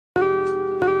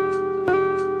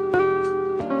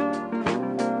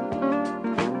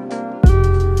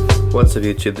What's up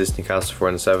YouTube, this is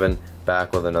Nickhouse417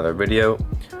 back with another video.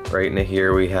 Right in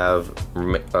here we have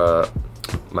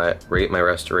my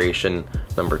restoration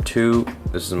number 2.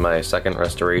 This is my second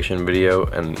restoration video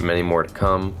and many more to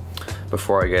come.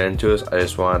 Before I get into this, I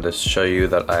just wanted to show you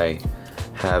that I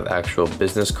have actual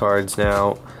business cards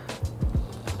now.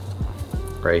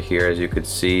 Right here, as you could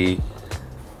see,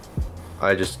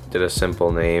 I just did a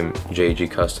simple name, JG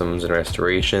Customs and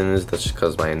Restorations. That's just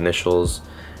because my initials.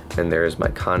 And there's my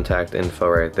contact info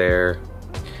right there.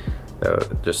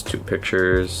 Just 2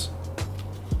 pictures.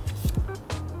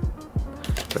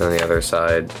 And on the other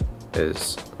side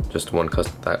is just my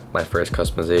first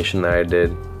customization that I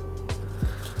did.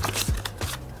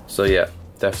 So yeah,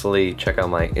 definitely check out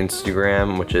my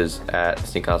Instagram, which is at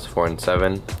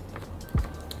Nickhouse417.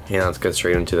 And let's get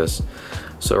straight into this.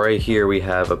 So right here we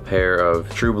have a pair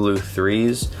of True Blue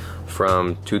 3s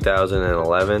from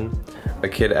 2011. A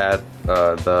kid at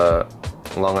the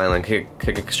Long Island Kick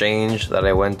Exchange that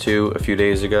I went to a few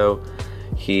days ago,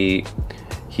 he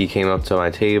came up to my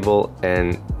table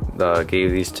and gave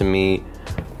these to me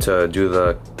to do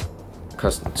the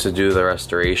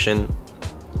restoration.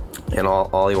 And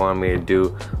all he wanted me to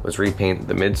do was repaint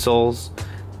the midsoles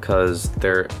because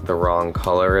they're the wrong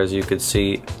color, as you could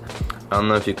see. I don't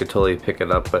know if you could totally pick it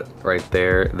up, but right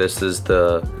there, this is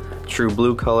the True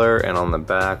Blue color, and on the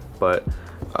back, but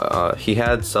he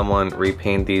had someone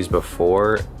repaint these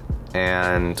before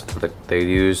and they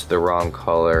used the wrong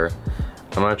color.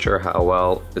 I'm not sure how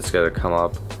well it's gonna come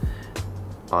up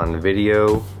on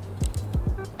video,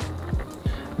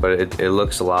 but it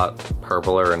looks a lot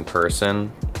purpler in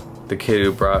person. The kid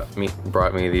who brought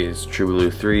me these True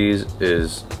Blue 3s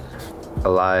is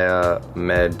Elia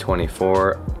Med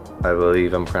 24. I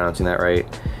believe I'm pronouncing that right.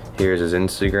 Here's his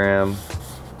Instagram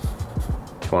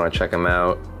if you want to check him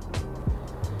out.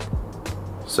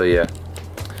 So yeah,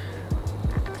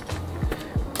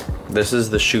 this is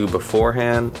the shoe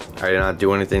beforehand. I did not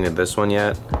do anything to this one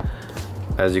yet.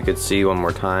 As you could see, one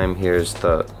more time, here's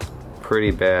the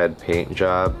pretty bad paint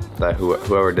job that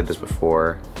whoever did this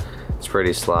before. It's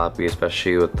pretty sloppy,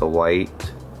 especially with the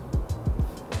white.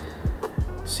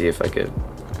 See if I could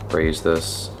raise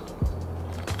this.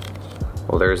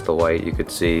 Well, there's the white, you could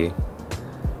see.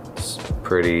 It's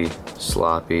pretty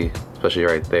sloppy, especially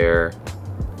right there.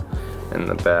 In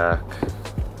the back.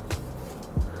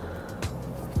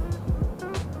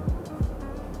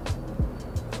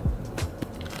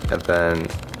 And then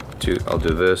I'll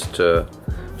do this to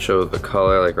show the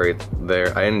color, like right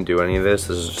there. I didn't do any of this.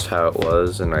 This is just how it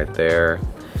was, and right there,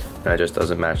 and it just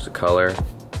doesn't match the color.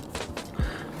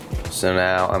 So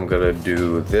now I'm gonna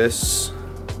do this.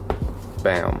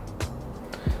 Bam.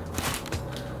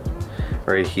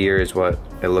 Right here is what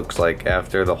it looks like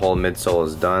after the whole midsole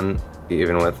is done.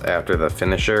 Even with after the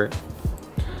finisher.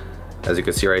 As you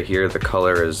can see right here, the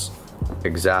color is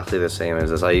exactly the same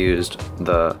as this. I used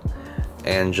the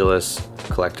Angelus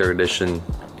Collector Edition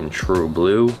in True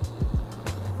Blue.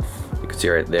 You can see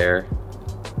right there.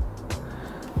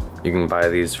 You can buy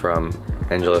these from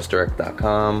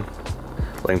angelusdirect.com.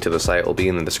 Link to the site will be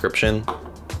in the description.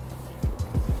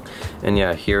 And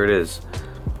yeah, here it is.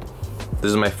 This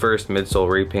is my first midsole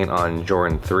repaint on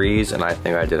Jordan 3s, and I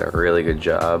think I did a really good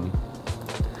job.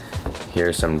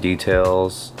 Here's some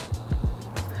details.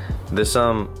 This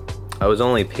I was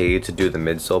only paid to do the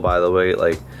midsole, by the way.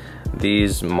 Like,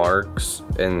 these marks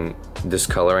and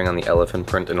discoloring on the elephant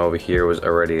print and over here was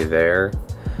already there.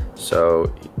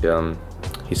 So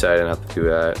he said I didn't have to do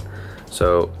that.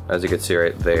 So as you can see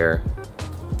right there,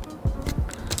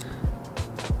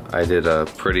 I did a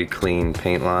pretty clean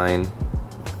paint line.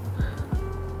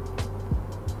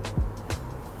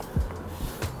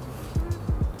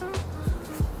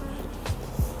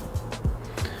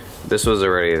 This was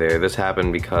already there. This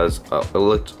happened because it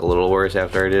looked a little worse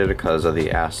after I did it because of the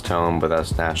acetone, but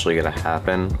that's naturally gonna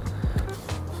happen.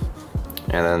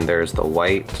 And then there's the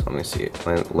white. Let me see.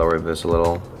 Let me lower this a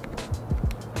little.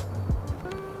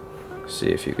 See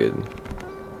if you could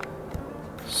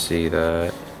see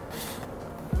that.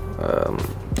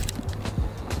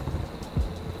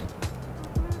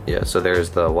 Yeah, so there's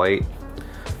the white.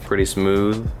 Pretty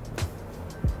smooth.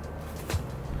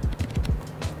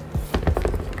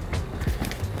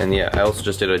 And yeah, I also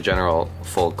just did a general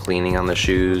full cleaning on the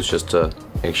shoes just to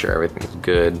make sure everything's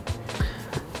good.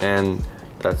 And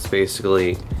that's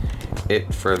basically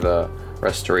it for the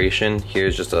restoration.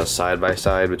 Here's just a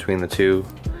side-by-side between the two,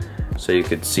 so you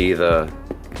could see the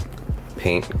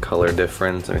paint color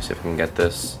difference. Let me see if I can get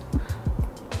this.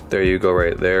 There you go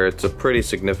right there. It's a pretty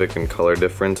significant color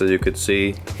difference, as you could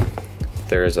see.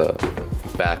 There's a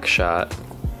back shot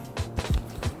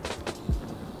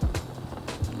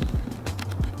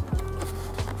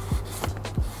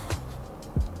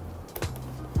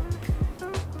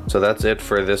So that's it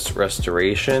for this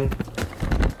restoration.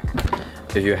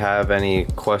 If you have any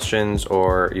questions,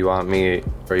 or you want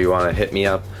to hit me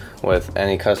up with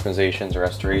any customizations or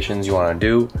restorations you want to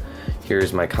do,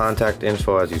 here's my contact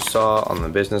info as you saw on the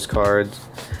business cards.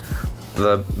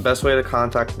 The best way to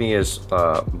contact me is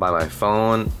by my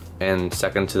phone, and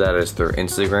second to that is through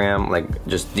Instagram. Like,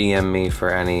 just DM me for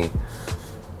any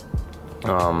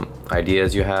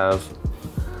ideas you have.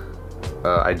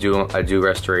 I do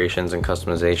restorations and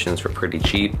customizations for pretty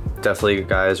cheap. Definitely,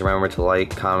 guys, remember to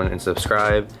like, comment, and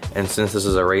subscribe. And since this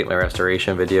is a rate my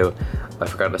restoration video, I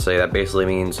forgot to say that basically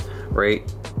means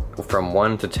rate from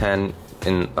 1 to 10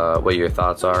 in what your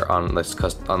thoughts are on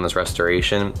this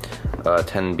restoration.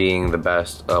 10 being the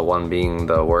best, 1 being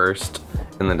the worst,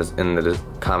 in the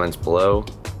comments below.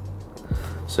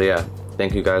 So yeah,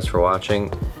 thank you guys for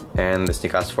watching, and this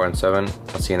is Nikas 4 and 7.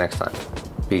 I'll see you next time.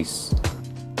 Peace.